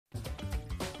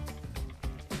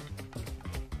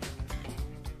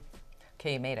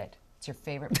Okay, you made it. It's your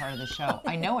favorite part of the show.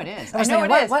 I know it is. I know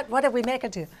it is. What did we make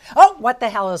it to? Oh, what the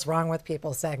hell is wrong with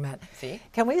people segment. See?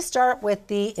 Can we start with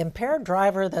the impaired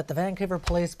driver that the Vancouver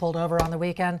police pulled over on the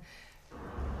weekend?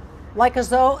 Like as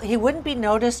though he wouldn't be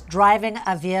noticed driving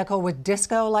a vehicle with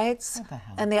disco lights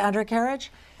in the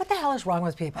undercarriage? What the hell is wrong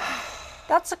with people?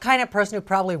 That's the kind of person who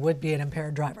probably would be an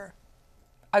impaired driver.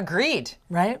 Agreed.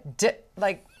 Right?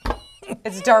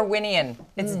 It's Darwinian.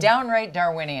 It's downright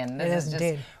Darwinian. This is just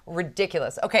indeed.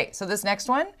 ridiculous. Okay, so this next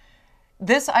one,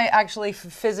 this I actually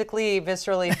physically,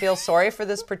 viscerally feel sorry for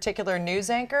this particular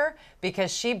news anchor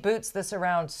because she boots this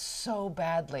around so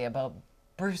badly about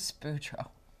Bruce Boudreau.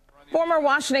 Former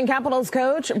Washington Capitals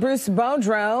coach Bruce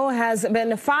Boudreau has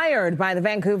been fired by the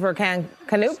Vancouver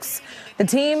Canucks. The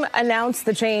team announced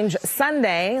the change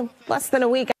Sunday, less than a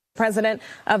week after President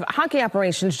of Hockey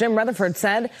Operations Jim Rutherford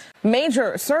said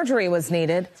major surgery was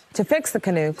needed to fix the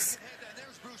Canucks.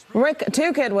 Rick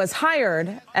Tukid was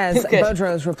hired as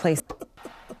Boudreau's replacement.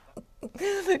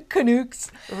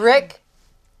 Canucks. Rick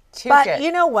Tukid. But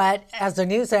you know what? As a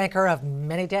news anchor of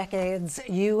many decades,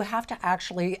 you have to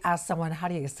actually ask someone, how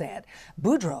do you say it?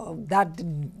 Boudreau,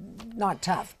 not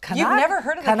tough. Canuck? You've never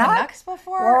heard of the Canucks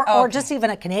before? Or just even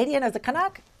a Canadian as a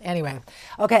Canuck? Anyway,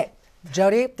 okay.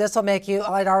 Jody, this will make you,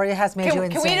 it already has made you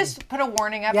insane. Can we just put a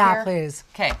warning up here? Yeah, please.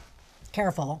 Okay.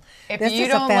 Careful. If you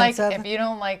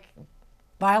don't like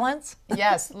violence,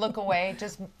 yes, look away,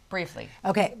 just briefly.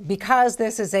 Okay, because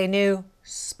this is a new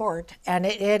sport, and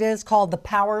it is called the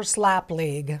Power Slap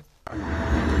League.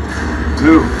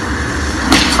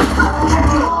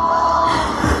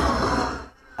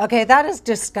 Okay, that is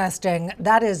disgusting.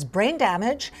 That is brain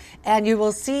damage, and you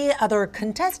will see other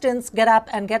contestants get up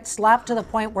and get slapped to the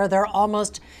point where they're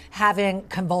almost having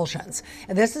convulsions.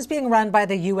 And this is being run by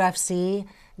the UFC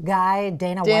guy,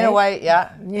 Dana White.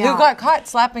 Yeah. Who got caught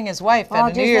slapping his wife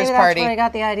at a New Year's party. That's where he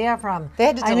got the idea from. They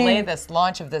had to delay this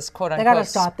launch of this quote-unquote They got to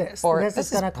stop this. sport. This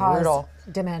is going to cause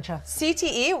dementia.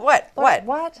 CTE?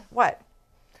 What?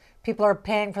 People are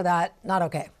paying for that. Not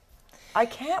okay. I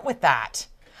can't with that.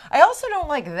 I also don't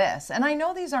like this, and I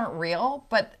know these aren't real,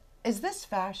 but is this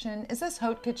fashion? Is this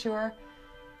haute couture?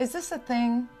 Is this a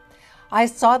thing? I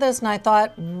saw this and I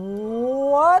thought,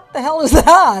 what the hell is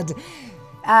that?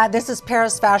 This is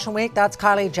Paris Fashion Week. That's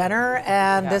Kylie Jenner,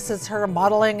 and this is her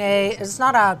modeling it's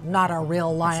not a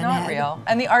real lion head. It's not real.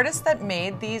 And the artists that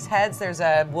made these heads, there's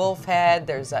a wolf head,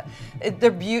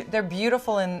 they're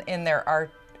beautiful in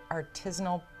their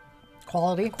artisanal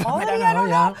quality. I don't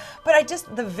know. But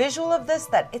the visual of this,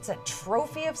 that it's a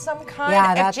trophy of some kind.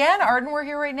 Yeah, if Jan Arden were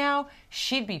here right now,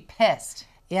 she'd be pissed.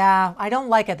 Yeah, I don't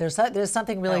like it. There's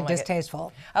something really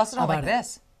distasteful. I also don't like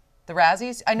this. The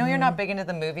Razzies. I know you're not big into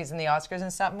the movies and the Oscars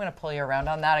and stuff. I'm going to pull you around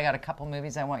on that. I got a couple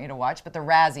movies I want you to watch, but the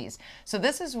Razzies. So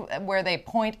this is where they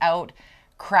point out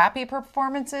crappy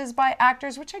performances by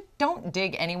actors, which I don't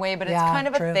dig anyway, but it's kind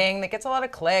of a thing that gets a lot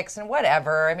of clicks and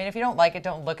whatever. I mean, if you don't like it,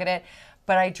 don't look at it.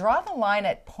 But I draw the line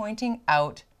at pointing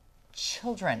out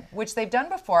children, which they've done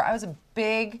before. I was a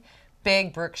big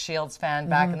Brooke Shields fan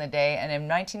back in the day, and in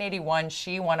 1981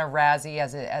 she won a Razzie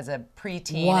as a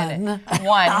preteen.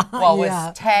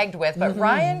 Was tagged with. But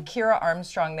Ryan Kira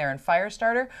Armstrong there in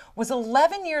Firestarter was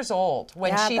 11 years old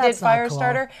when she did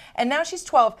Firestarter, and now she's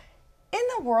 12. In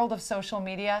the world of social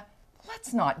media,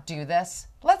 let's not do this.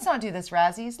 Let's not do this,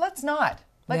 Razzies. Let's not.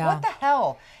 What the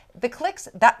hell? The clicks,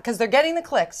 because they're getting the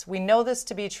clicks. We know this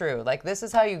to be true. This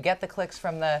is how you get the clicks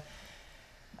from the...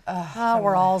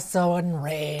 we're all so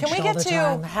enraged. Can we get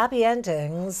to happy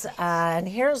endings? And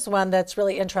here's one that's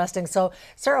really interesting. So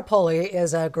Sarah Polley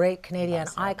is a great Canadian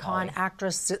icon,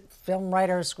 actress, film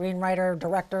writer, screenwriter,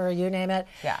 director, you name it.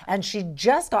 Yeah. And she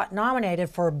just got nominated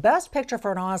for Best Picture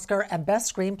for an Oscar and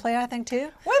Best Screenplay, I think, too.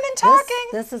 Women talking.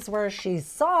 This is where she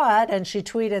saw it, and she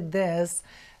tweeted this.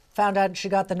 Found out she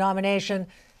got the nomination.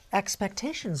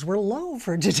 Expectations were low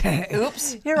for today.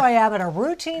 Oops. Here I am at a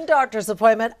routine doctor's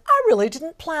appointment. I really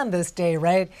didn't plan this day,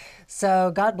 right?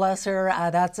 So God bless her.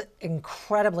 That's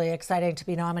incredibly exciting to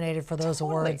be nominated for those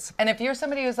awards. And if you're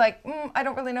somebody who's like, I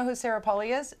don't really know who Sarah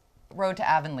Polley is, Road to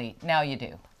Avonlea. Now you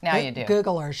do. Now you do.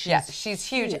 Google her. She's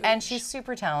huge. And she's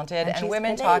super talented. And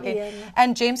Women Canadian. Talking.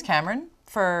 And James Cameron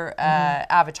for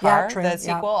Avatar, the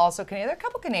sequel, also Canadian. There are a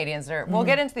couple Canadians there. We'll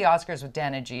get into the Oscars with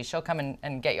Dana G. She'll come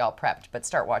and get you all prepped, but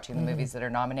start watching the movies that are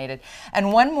nominated.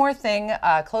 And one more thing,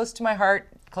 close to my heart,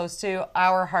 close to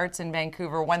our hearts in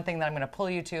Vancouver. One thing that I'm going to pull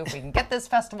you to, if we can get this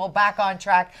festival back on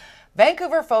track.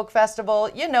 Vancouver Folk Festival,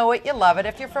 you know it, you love it.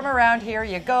 If you're from around here,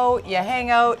 you go, you hang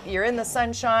out, you're in the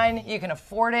sunshine, you can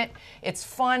afford it. It's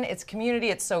fun, it's community,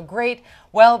 it's so great.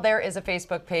 Well, there is a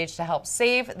Facebook page to help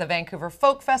save the Vancouver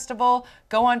Folk Festival.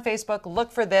 Go on Facebook,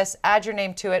 look for this, add your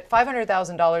name to it.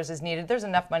 $500,000 is needed. There's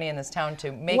enough money in this town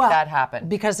to make that happen.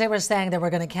 Because they were saying they were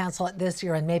going to cancel it this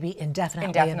year and maybe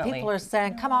indefinitely. And people are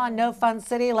saying, come on, no fun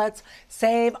city, let's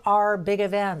save our big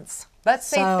events. Let's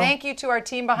say thank you to our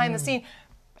team behind the scene.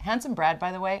 Handsome Brad,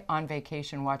 by the way, on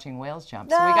vacation watching whales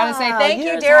jump. So we got to say thank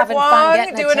you, Derek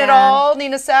Wong, doing it all.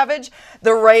 Nina Savage,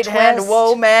 the right-hand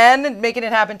woe man, making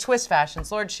it happen. Twist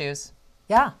fashions, Lord Shoes.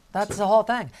 Yeah, that's the whole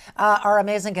thing. Our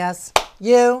amazing guests,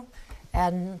 you,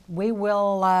 and we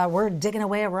will, we're digging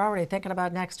away. We're already thinking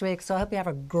about next week. So I hope you have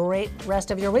a great rest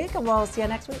of your week, and we'll see you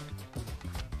next week.